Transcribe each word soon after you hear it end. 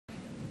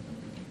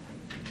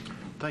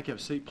Thank you.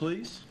 Have a seat,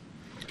 please.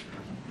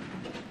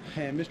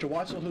 And Mr.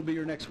 Watson, who'll be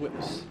your next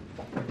witness?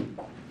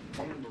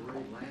 Marie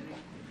Lanning.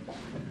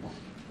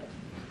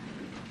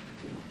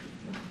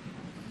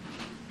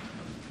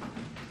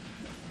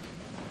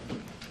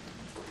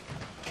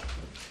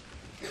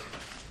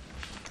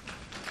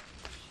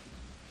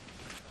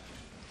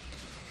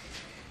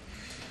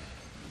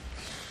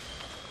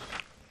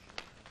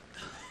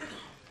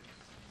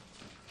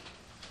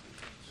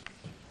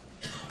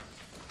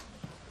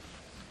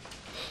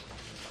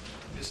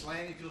 Miss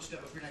Lanning, if you'll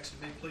step up here next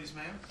to me, please,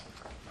 ma'am.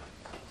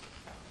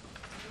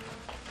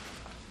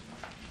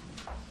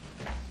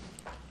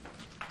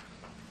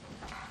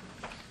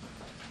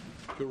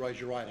 If you'll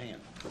raise your right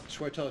hand.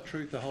 Swear to tell the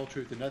truth, the whole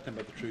truth, and nothing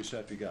but the truth, so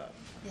help you God.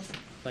 Yes, sir.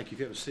 Thank you. If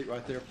you have a seat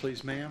right there,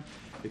 please, ma'am.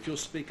 If you'll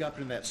speak up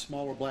in that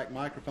smaller black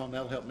microphone,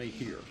 that'll help me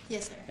hear.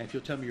 Yes, sir. And if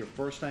you'll tell me your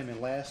first name and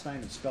last name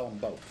and spell them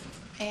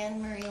both.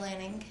 Anne Marie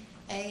Lanning,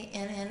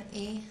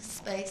 A-N-N-E,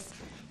 space,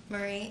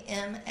 Marie,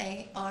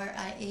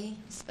 M-A-R-I-E,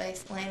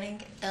 space,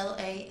 Lanning,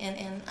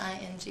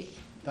 L-A-N-N-I-N-G.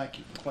 Thank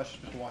you.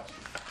 Questions, Mr. Watson?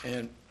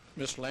 And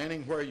Miss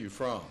Lanning, where are you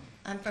from?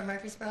 I'm from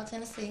Murfreesboro,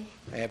 Tennessee.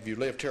 Have you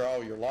lived here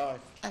all your life?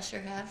 I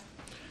sure have.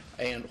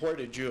 And where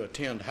did you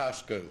attend high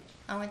school?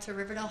 I went to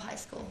Riverdale High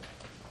School.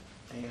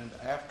 And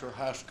after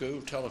high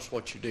school, tell us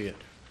what you did.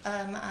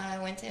 I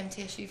went to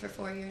MTSU for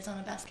 4 years on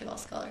a basketball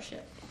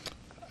scholarship.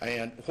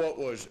 And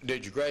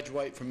did you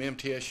graduate from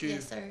MTSU?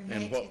 Yes, sir,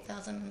 May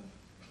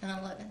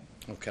 2011.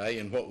 Okay,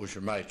 and what was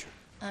your major?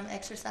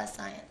 Exercise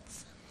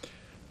science.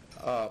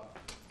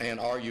 And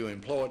are you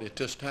employed at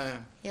this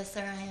time? Yes,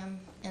 sir, I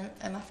am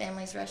at my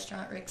family's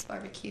restaurant, Rick's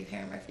Barbecue, here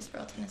in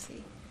Murfreesboro,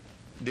 Tennessee.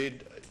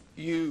 Did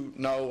you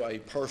know a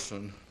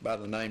person by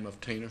the name of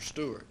Tina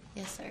Stewart?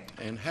 Yes, sir.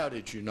 And how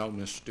did you know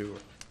Miss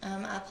Stewart?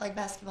 I played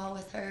basketball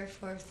with her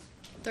for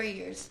 3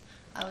 years.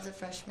 I was a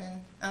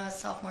freshman. I was a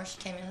sophomore. She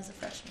came in as a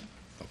freshman.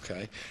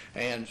 Okay.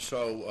 And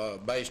so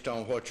based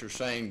on what you're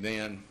saying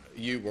then,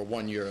 you were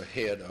 1 year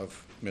ahead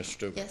of Miss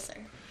Stewart? Yes, sir.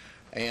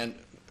 And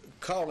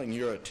calling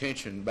your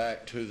attention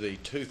back to the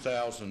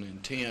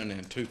 2010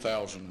 and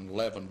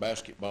 2011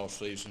 basketball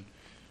season,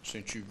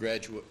 since you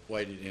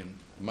graduated in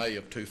May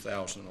of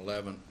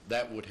 2011,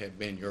 that would have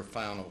been your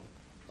final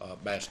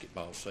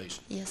basketball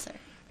season. Yes, sir.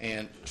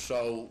 And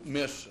so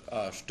Miss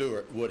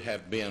Stewart would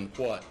have been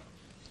what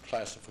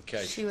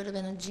classification? She would have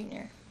been a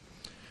junior.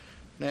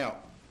 Now,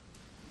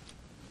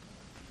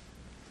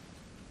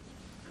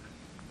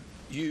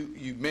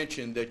 you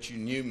mentioned that you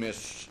knew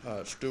Miss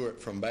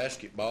Stewart from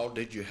basketball.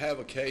 Did you have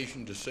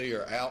occasion to see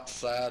her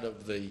outside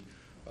of the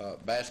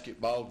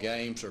basketball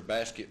games or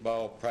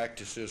basketball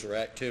practices or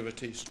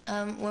activities?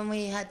 When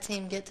we had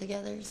team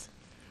get-togethers.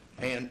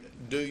 And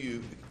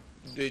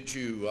did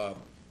you,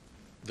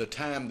 the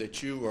time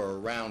that you were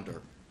around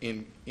her,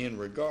 in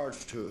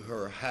regards to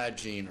her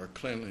hygiene or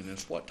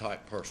cleanliness, what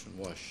type person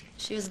was she?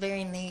 She was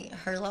very neat.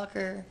 Her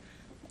locker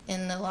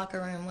in the locker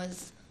room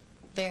was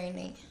very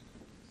neat.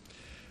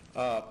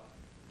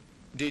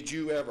 Did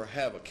you ever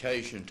have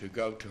occasion to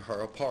go to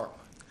her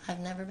apartment? I've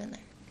never been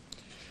there.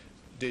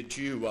 Did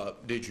you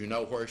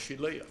know where she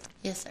lived?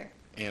 Yes, sir.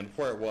 And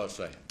where was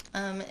that?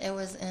 It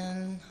was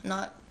in,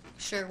 not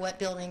sure what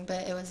building,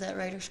 but it was at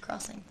Raiders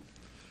Crossing.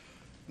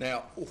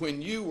 Now,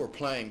 when you were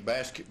playing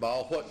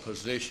basketball, what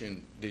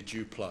position did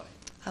you play?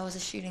 I was a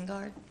shooting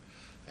guard.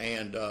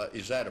 And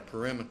is that a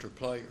perimeter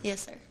player?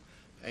 Yes, sir.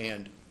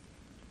 And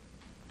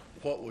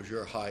what was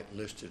your height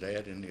listed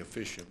at in the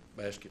official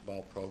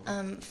basketball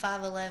program?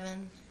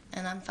 5'11",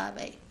 and I'm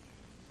 5'8".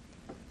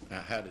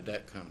 Now, how did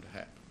that come to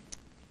happen?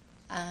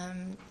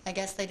 I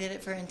guess they did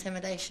it for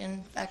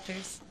intimidation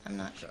factors. I'm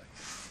not sure.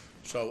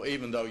 So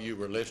even though you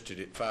were listed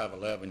at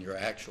 5'11", your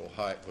actual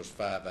height was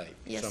 5'8",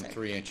 yes, some sir.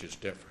 3 inches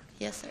different.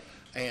 Yes, sir.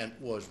 And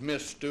was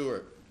Miss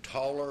Stewart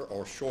taller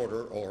or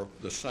shorter or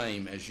the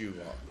same as you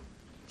are?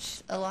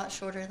 A lot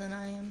shorter than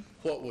I am.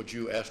 What would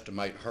you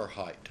estimate her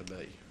height to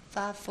be?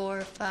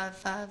 5'4",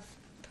 5'5",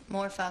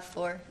 more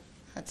 5'4",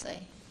 I'd say.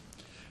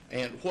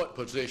 And what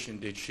position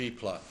did she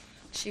play?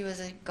 She was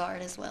a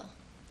guard as well.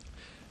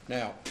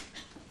 Now,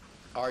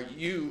 are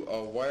you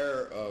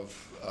aware of,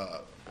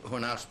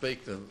 when I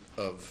speak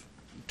of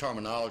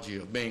terminology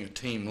of being a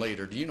team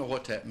leader, do you know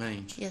what that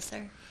means? Yes,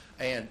 sir.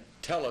 And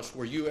tell us,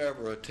 were you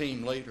ever a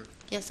team leader?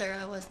 Yes, sir,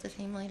 I was the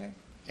team leader.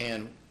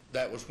 And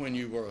that was when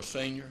you were a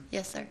senior?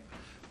 Yes, sir.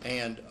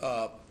 And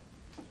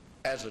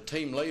as a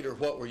team leader,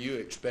 what were you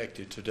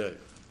expected to do?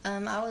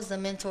 I was the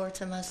mentor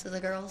to most of the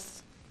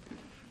girls.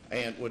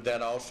 And would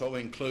that also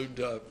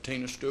include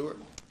Tina Stewart?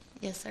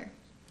 Yes, sir.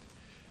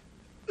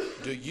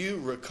 Do you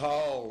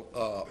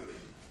recall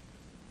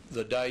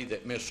the day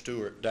that Miss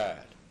Stewart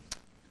died?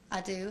 I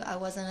do. I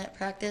wasn't at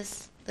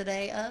practice the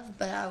day of,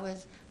 but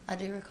I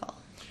do recall.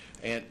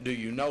 And do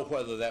you know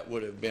whether that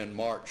would have been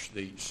March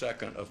the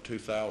 2nd of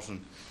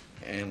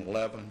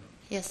 2011?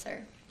 Yes,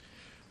 sir.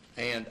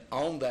 And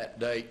on that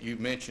date, you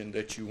mentioned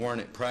that you weren't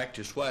at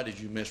practice. Why did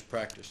you miss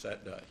practice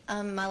that day?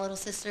 My little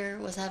sister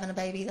was having a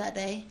baby that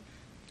day.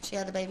 She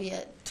had the baby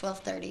at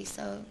 12:30,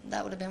 so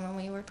that would have been when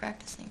we were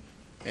practicing.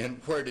 And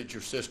where did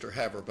your sister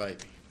have her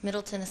baby?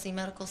 Middle Tennessee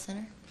Medical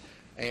Center.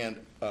 And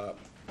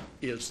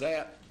is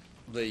that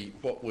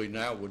what we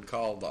now would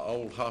call the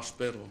old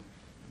hospital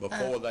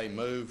before they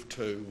moved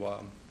to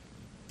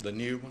the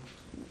new one?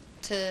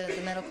 To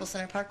the Medical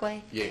Center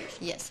Parkway? Yes.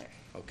 Yes, sir.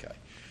 Okay.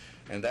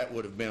 And that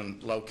would have been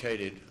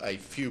located a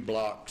few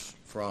blocks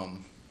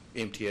from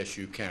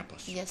MTSU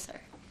campus? Yes, sir.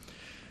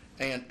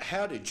 And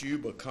how did you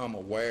become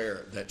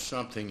aware that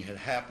something had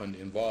happened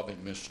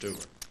involving Miss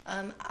Stewart?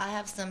 I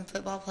have some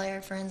football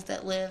player friends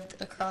that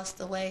lived across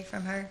the way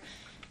from her,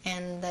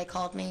 and they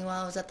called me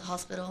while I was at the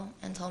hospital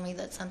and told me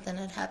that something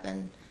had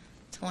happened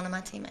to one of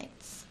my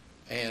teammates.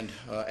 And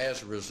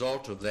as a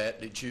result of that,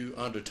 did you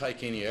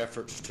undertake any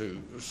efforts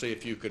to see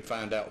if you could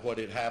find out what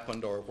had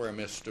happened or where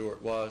Miss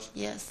Stewart was?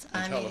 Yes.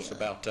 And tell us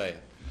about that.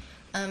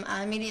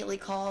 I immediately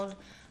called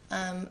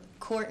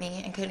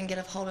Courtney and couldn't get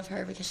a hold of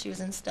her because she was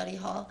in study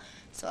hall.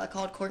 So I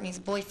called Courtney's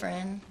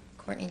boyfriend,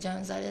 Courtney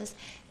Jones that is,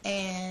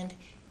 and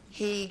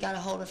he got a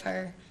hold of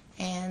her.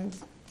 And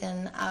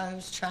then I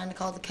was trying to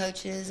call the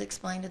coaches,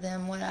 explain to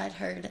them what I'd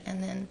heard,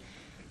 and then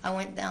I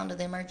went down to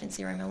the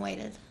emergency room and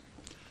waited.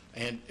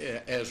 And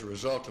as a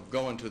result of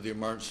going to the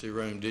emergency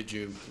room, did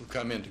you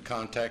come into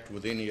contact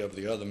with any of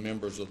the other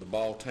members of the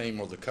ball team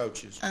or the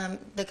coaches?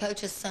 The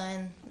coach's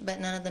son, but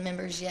none of the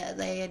members yet.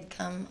 They had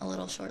come a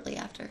little shortly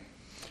after.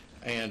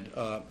 And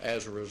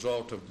as a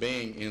result of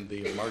being in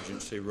the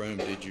emergency room,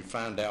 did you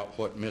find out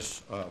what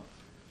Miss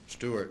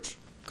Stewart's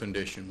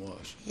condition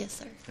was? Yes,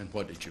 sir. And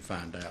what did you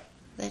find out?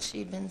 That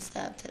she'd been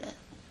stabbed to death.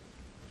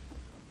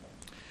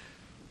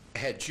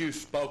 Had you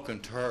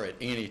spoken to her at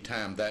any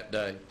time that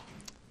day?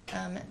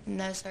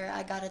 No, sir.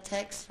 I got a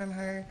text from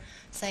her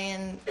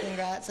saying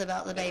congrats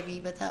about the baby,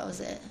 but that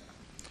was it.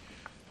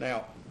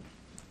 Now,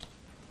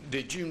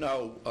 did you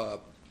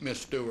know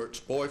Miss Stewart's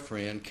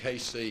boyfriend,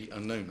 Casey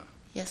Anuna?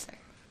 Yes, sir.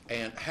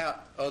 And how,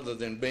 other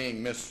than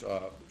being Miss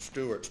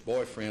Stewart's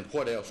boyfriend,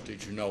 what else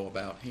did you know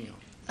about him?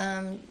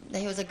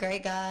 He was a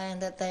great guy,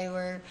 and that they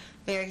were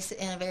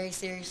in a very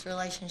serious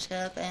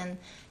relationship, and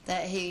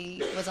that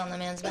he was on the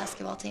men's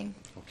basketball team.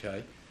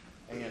 Okay.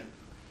 And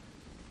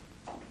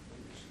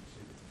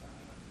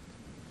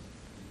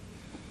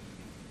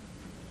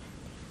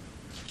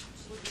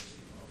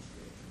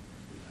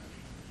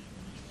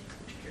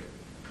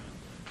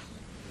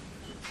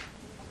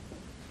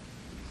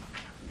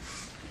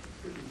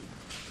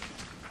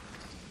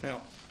now,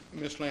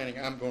 Ms. Lanning,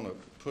 I'm going to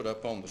put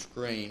up on the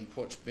screen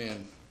what's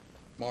been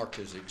marked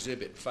as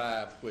Exhibit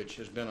 5, which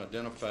has been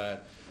identified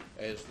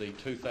as the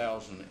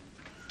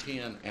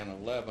 2010 and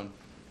 11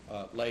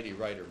 Lady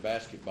Raider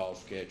basketball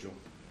schedule.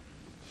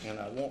 And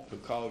I want to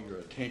call your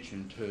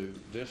attention to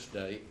this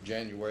date,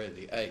 January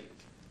the 8th.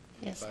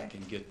 Yes, sir. If I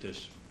can get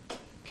this,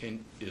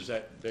 is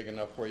that big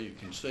enough where you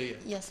can see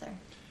it? Yes, sir.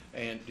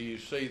 And do you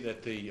see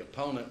that the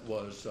opponent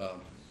was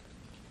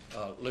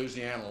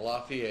Louisiana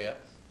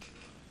Lafayette?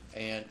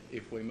 And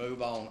if we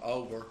move on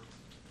over,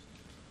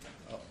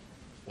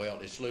 well,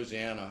 it's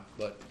Louisiana,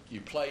 but you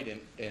played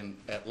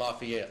at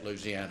Lafayette,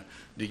 Louisiana.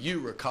 Do you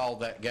recall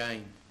that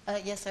game?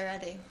 Yes, sir,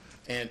 I do.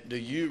 And do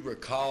you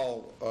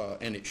recall,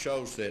 and it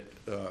shows that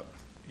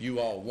you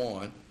all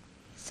won,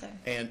 Sir.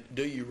 and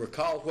do you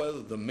recall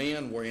whether the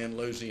men were in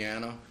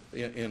Louisiana,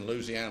 in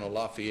Louisiana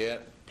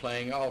Lafayette,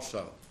 playing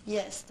also?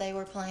 Yes, they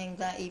were playing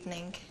that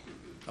evening.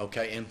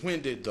 Okay, and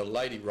when did the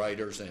Lady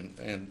Raiders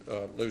and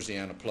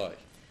Louisiana play?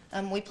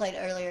 We played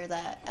earlier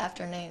that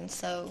afternoon,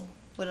 so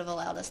would have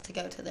allowed us to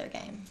go to their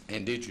game.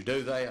 And did you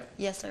do that?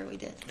 Yes, sir, we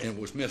did. And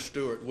was Miss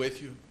Stewart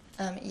with you?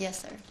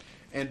 Yes, sir.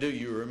 And do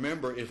you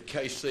remember if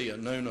Casey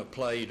Anuna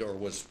played or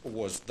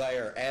was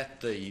there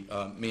at the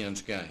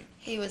men's game?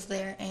 He was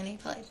there and he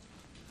played.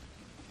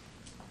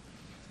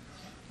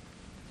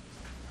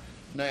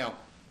 Now,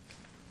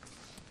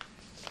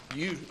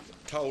 you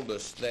told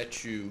us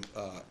that you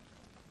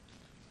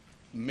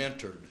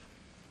mentored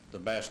the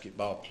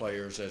basketball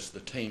players as the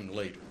team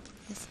leader.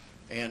 Yes.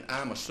 And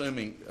I'm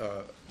assuming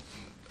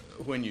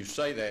when you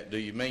say that, do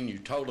you mean you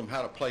told them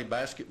how to play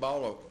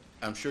basketball? Or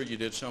I'm sure you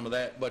did some of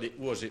that, but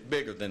was it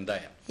bigger than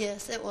that?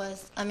 Yes, it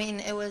was. I mean,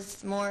 it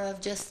was more of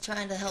just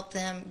trying to help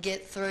them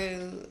get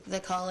through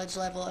the college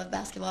level of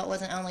basketball. It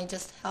wasn't only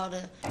just how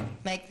to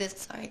make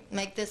this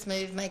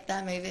move, make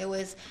that move. It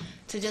was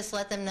to just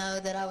let them know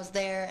that I was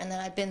there and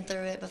that I'd been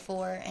through it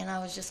before, and I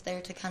was just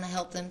there to kind of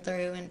help them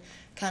through and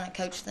kind of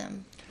coach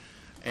them.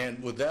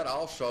 And would that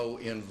also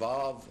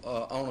involve,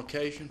 on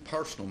occasion,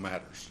 personal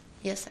matters?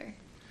 Yes, sir.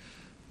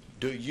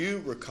 Do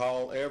you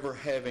recall ever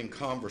having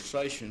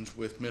conversations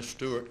with Miss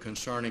Stewart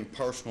concerning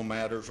personal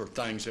matters or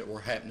things that were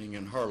happening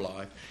in her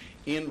life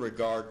in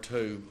regard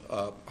to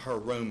her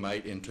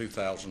roommate in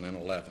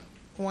 2011?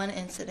 One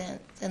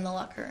incident in the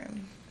locker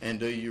room. And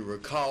do you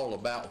recall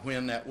about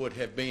when that would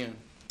have been?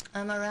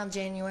 Around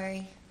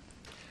January.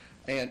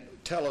 And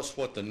tell us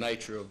what the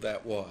nature of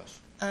that was.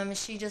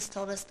 She just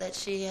told us that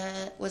she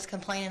was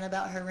complaining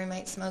about her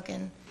roommate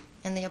smoking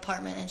in the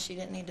apartment, and she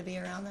didn't need to be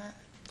around that.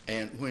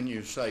 And when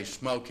you say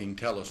smoking,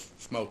 tell us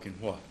smoking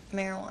what?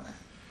 Marijuana.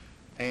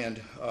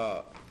 And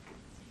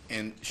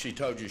she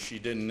told you she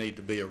didn't need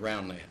to be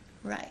around that.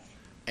 Right.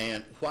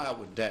 And why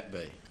would that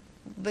be?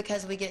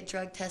 Because we get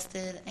drug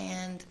tested,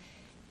 and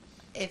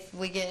if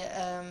we get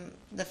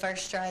the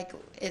first strike,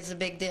 it's a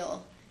big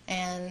deal.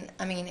 And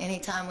I mean,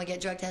 anytime we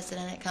get drug tested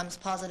and it comes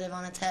positive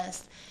on a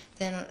test,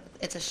 then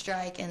it's a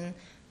strike, and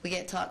we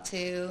get talked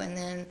to, and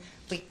then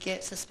we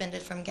get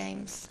suspended from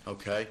games.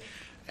 Okay.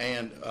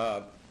 And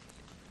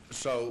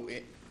so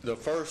the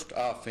first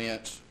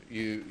offense,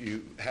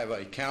 you have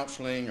a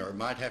counseling or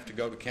might have to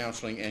go to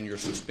counseling, and you're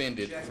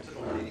suspended. Object to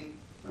the leading.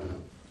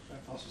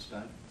 I'll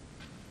suspend.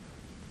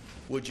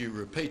 Would you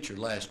repeat your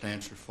last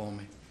answer for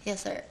me?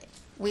 Yes, sir.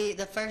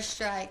 The first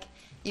strike,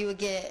 you would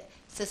get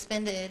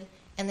suspended,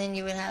 and then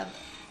you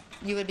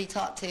would be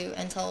talked to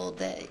and told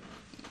that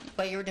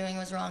what you were doing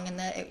was wrong, and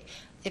that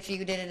if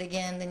you did it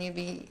again, then you'd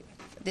be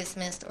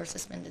dismissed or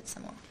suspended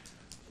some more.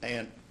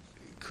 And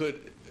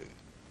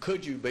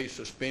could you be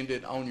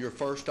suspended on your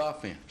first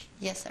offense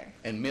Yes, sir.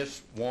 and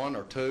miss one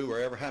or two or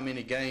ever how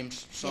many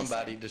games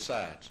somebody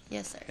decides?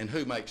 Yes, sir. And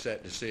who makes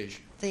that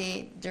decision?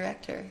 The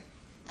director,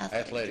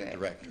 Athletic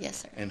director. Yes,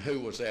 sir. And who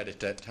was that at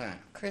that time?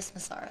 Chris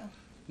Massaro.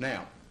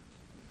 Now,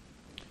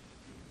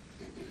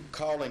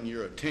 calling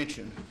your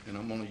attention, and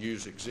I'm going to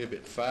use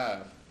Exhibit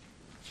 5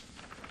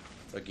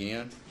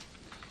 again,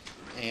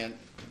 and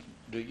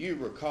do you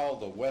recall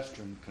the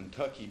Western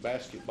Kentucky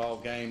basketball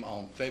game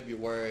on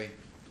February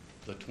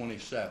the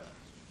 27th?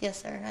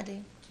 Yes, sir, I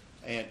do.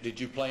 And did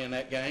you play in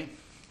that game?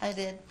 I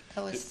did.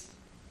 I was...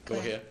 Go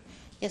ahead.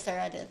 Yes, sir,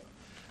 I did.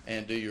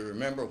 And do you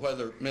remember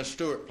whether Miss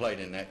Stewart played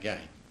in that game?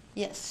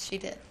 Yes, she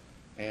did.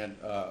 And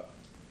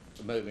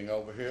moving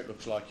over here, it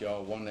looks like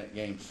y'all won that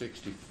game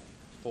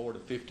 64 to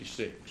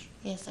 56.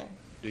 Yes, sir.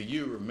 Do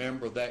you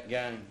remember that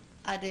game?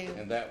 I do.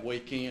 And that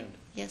weekend?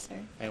 Yes, sir.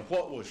 And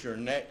what was your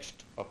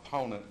next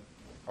opponent,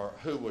 or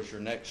who was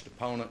your next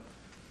opponent?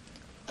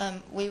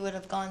 We would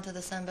have gone to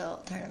the Sun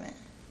Belt tournament.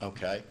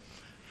 Okay.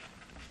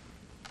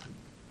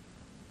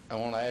 I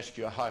want to ask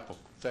you a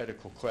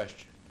hypothetical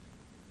question.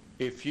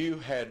 If you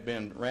had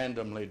been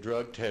randomly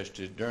drug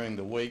tested during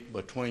the week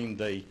between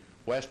the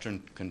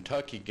Western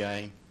Kentucky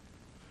game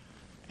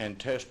and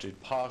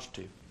tested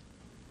positive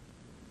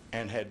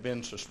and had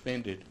been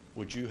suspended,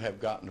 would you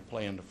have gotten to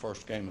play in the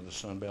first game of the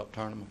Sun Belt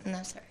tournament?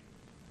 No, sir.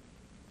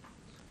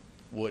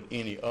 Would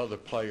any other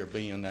player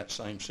be in that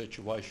same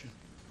situation?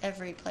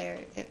 Every player.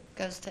 It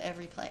goes to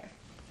every player.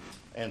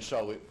 And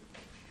so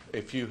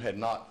if you had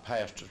not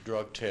passed a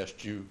drug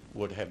test, you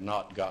would have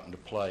not gotten to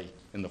play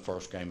in the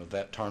first game of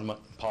that tournament,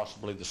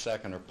 possibly the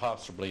second, or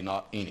possibly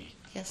not any.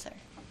 Yes, sir.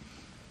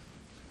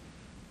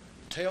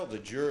 Tell the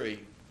jury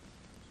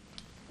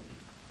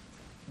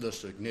the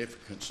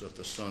significance of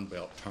the Sun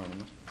Belt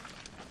tournament.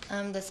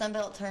 The Sun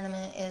Belt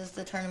tournament is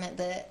the tournament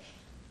that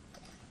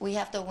we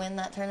have to win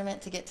that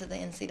tournament to get to the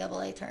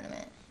NCAA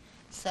tournament.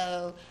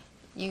 So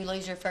you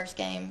lose your first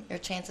game, your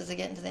chances of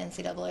getting to the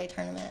NCAA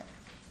tournament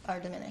are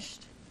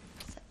diminished.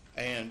 So.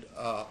 And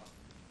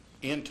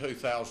in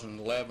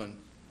 2011,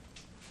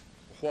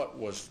 what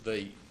were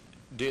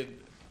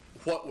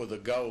the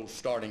goals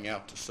starting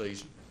out the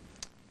season?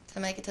 To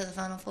make it to the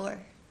Final Four.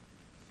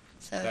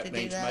 So That to do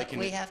means that, making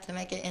we it- have to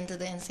make it into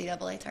the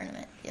NCAA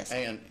tournament. Yes, sir.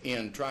 And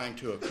in trying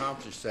to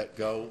accomplish that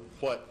goal,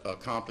 what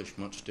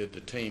accomplishments did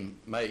the team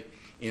make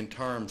in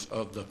terms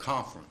of the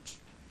conference?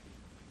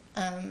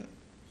 Can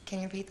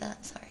you repeat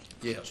that? Sorry.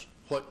 Yes.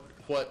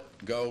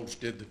 What goals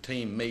did the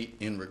team meet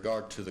in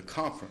regard to the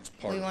conference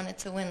part? We of it? wanted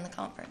to win the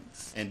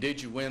conference. And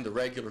did you win the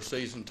regular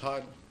season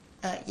title?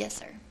 Yes,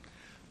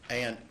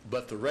 sir.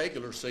 But the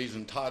regular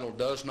season title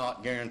does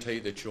not guarantee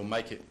that you'll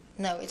make it.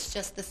 No, it's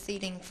just the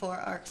seeding for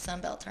our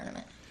Sun Belt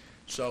tournament.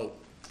 So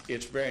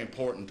it's very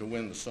important to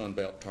win the Sun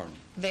Belt tournament.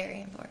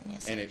 Very important,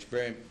 yes, sir.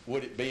 And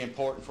would it be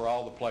important for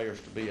all the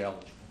players to be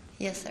eligible?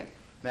 Yes, sir.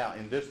 Now,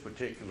 in this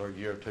particular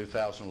year,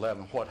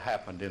 2011, what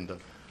happened in the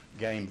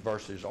game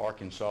versus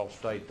Arkansas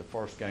State, the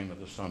first game of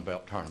the Sun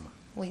Belt tournament?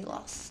 We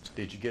lost.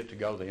 Did you get to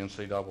go to the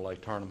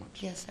NCAA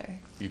tournaments? Yes, sir.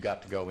 You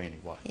got to go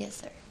anyway. Yes,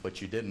 sir.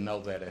 But you didn't know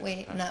that at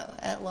the time. No,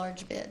 at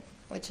large bid,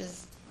 which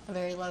is a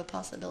very low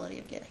possibility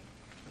of getting.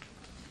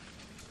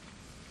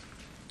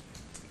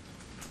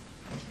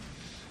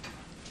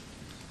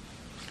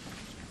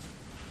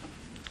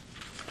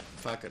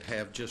 If I could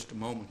have just a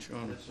moment, Your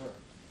Honor. Yes, sir.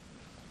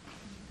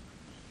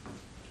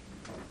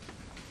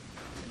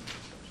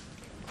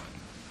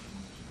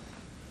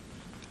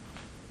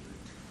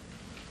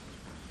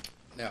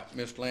 Now,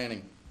 Ms.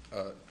 Lanning,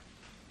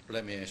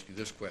 let me ask you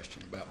this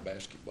question about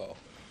basketball.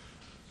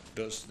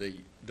 Does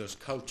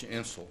Coach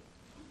Insel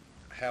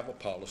have a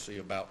policy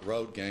about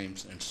road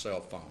games and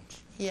cell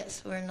phones?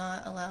 Yes, we're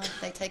not allowed.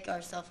 They take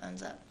our cell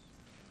phones up.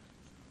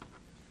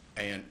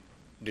 And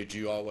did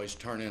you always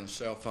turn in a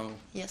cell phone?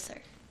 Yes, sir.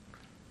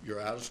 You're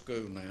out of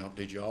school now.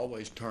 Did you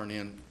always turn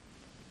in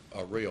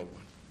a real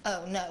one?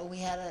 Oh, no, we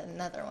had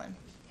another one.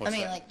 What's I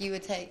mean, that? like you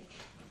would take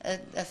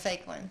a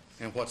fake one.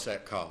 And what's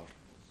that called?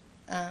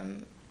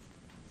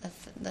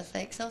 The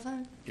fake cell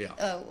phone? Yeah.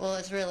 Oh, well,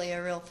 it's really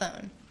a real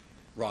phone.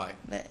 Right.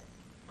 But,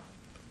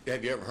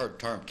 Have you ever heard the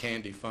term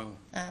candy phone?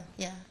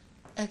 yeah.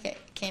 Okay,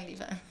 can be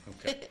fine.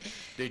 Okay.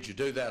 Did you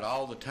do that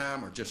all the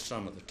time or just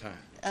some of the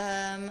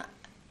time?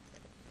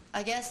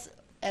 I guess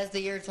as the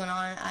years went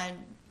on,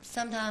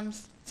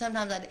 sometimes I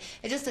did.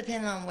 It just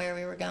depended on where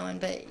we were going,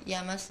 but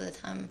yeah, most of the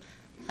time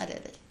I did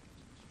it.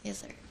 Yes,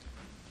 sir.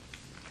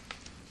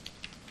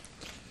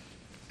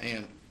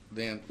 And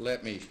then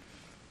let me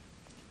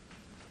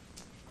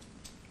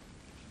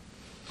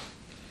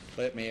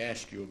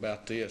ask you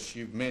about this.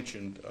 You've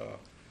mentioned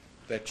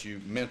that you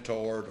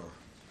mentored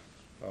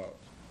or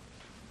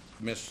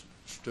Miss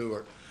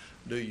Stewart.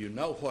 Do you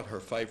know what her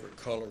favorite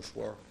colors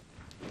were?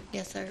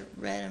 Yes, sir.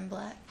 Red and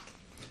black.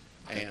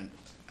 And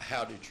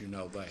how did you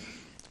know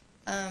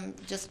that?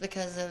 Just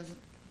because of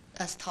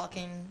us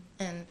talking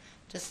and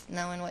just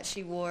knowing what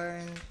she wore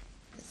and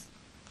just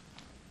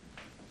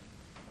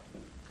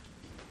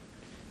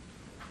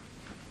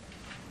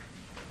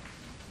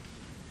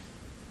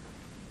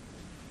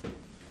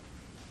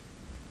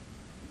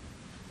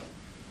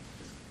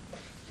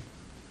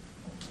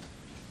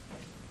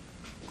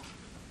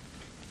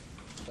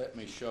Let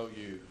me show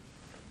you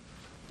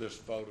this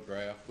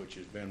photograph, which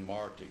has been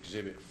marked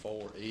Exhibit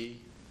 4E.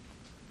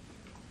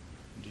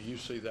 Do you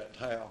see that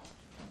towel?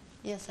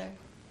 Yes, sir.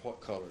 What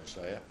color is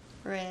that?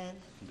 Red.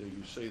 Do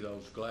you see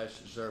those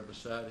glasses there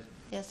beside it?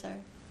 Yes, sir.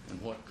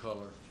 And what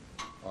color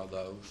are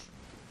those?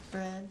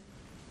 Red.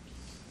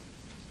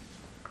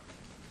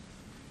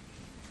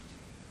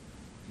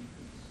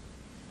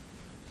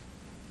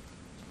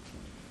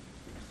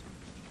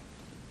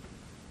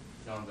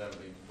 John, that'll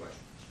be any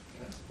questions.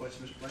 Can I ask a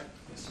question, Mr. Blank?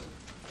 Yes, sir.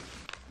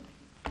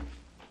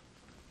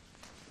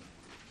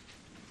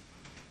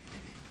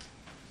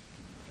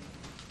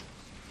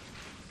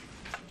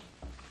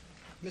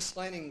 Miss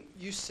Lanning,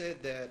 you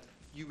said that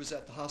you was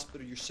at the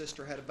hospital, your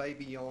sister had a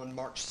baby on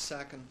March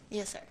 2nd,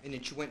 Yes, sir. and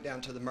that you went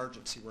down to the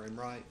emergency room,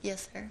 right?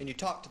 Yes, sir. And you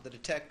talked to the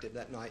detective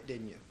that night,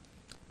 didn't you?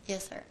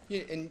 Yes, sir.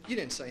 And you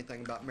didn't say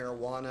anything about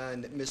marijuana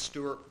and that Miss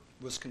Stewart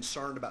was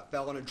concerned about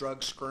failing a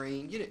drug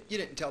screen. You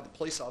didn't tell the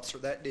police officer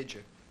that, did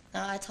you?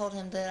 No, I told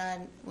him that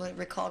I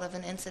recalled of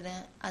an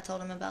incident. I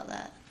told him about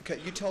that. Okay,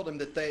 you told him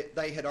that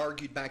they had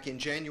argued back in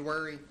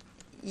January.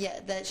 Yeah,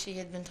 that she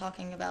had been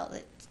talking about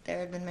that there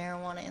had been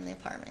marijuana in the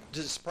apartment.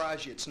 Does it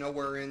surprise you it's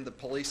nowhere in the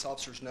police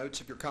officer's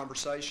notes of your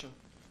conversation?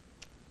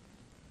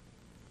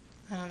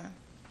 I don't know.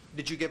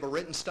 Did you give a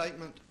written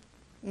statement?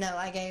 No,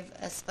 I gave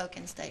a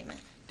spoken statement.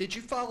 Did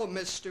you follow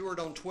Miss Stewart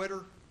on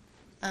Twitter?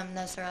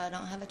 No, sir, I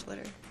don't have a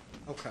Twitter.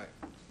 Okay.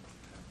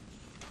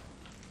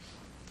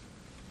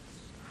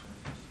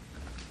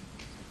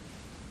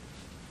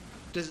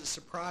 Does it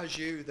surprise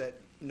you that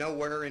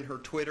nowhere in her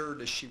Twitter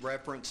does she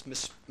reference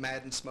Miss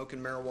Madden smoking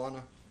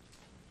marijuana?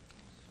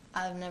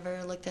 I've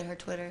never looked at her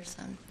Twitter,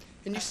 so.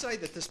 And you say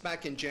that this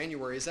back in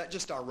January. Is that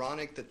just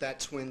ironic that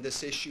that's when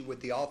this issue with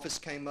the office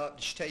came up?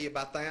 Did she tell you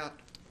about that?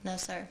 No,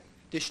 sir.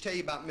 Did she tell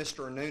you about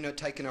Mr. Anuna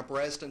taking up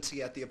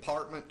residency at the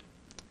apartment?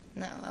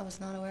 No, I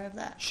was not aware of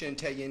that. She didn't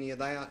tell you any of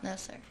that? No,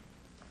 sir.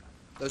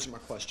 Those are my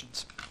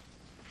questions.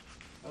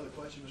 Other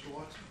question, Mr.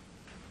 Watson?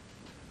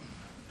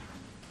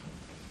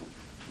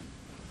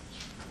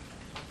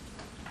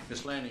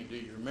 Miss Lanning, do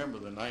you remember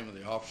the name of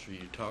the officer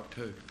you talked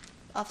to?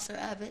 Officer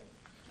Abbott?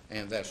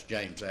 And that's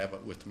James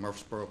Abbott with the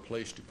Murfreesboro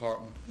Police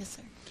Department. Yes,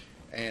 sir.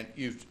 And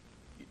you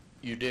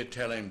did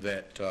tell him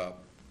that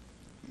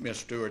Miss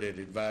Stewart had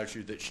advised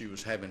you that she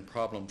was having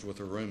problems with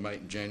her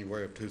roommate in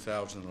January of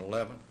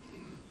 2011?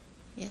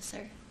 Yes,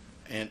 sir.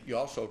 And you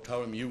also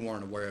told him you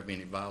weren't aware of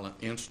any violent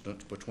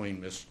incidents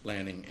between Miss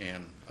Lanning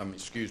and,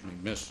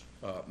 Miss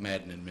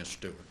Madden and Miss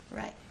Stewart.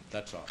 Right.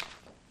 That's all.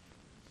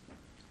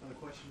 Other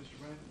question, Mr.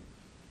 Brandon?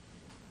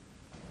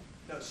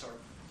 No, sir.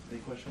 Any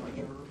question from the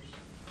jurors?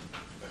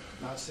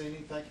 Not seeing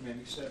any. Thank you, ma'am.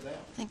 You can step down.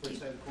 Thank you. Please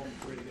stay in the corner.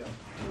 Free to go.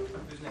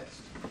 Who's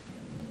next?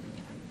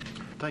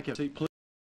 Thank you. Please.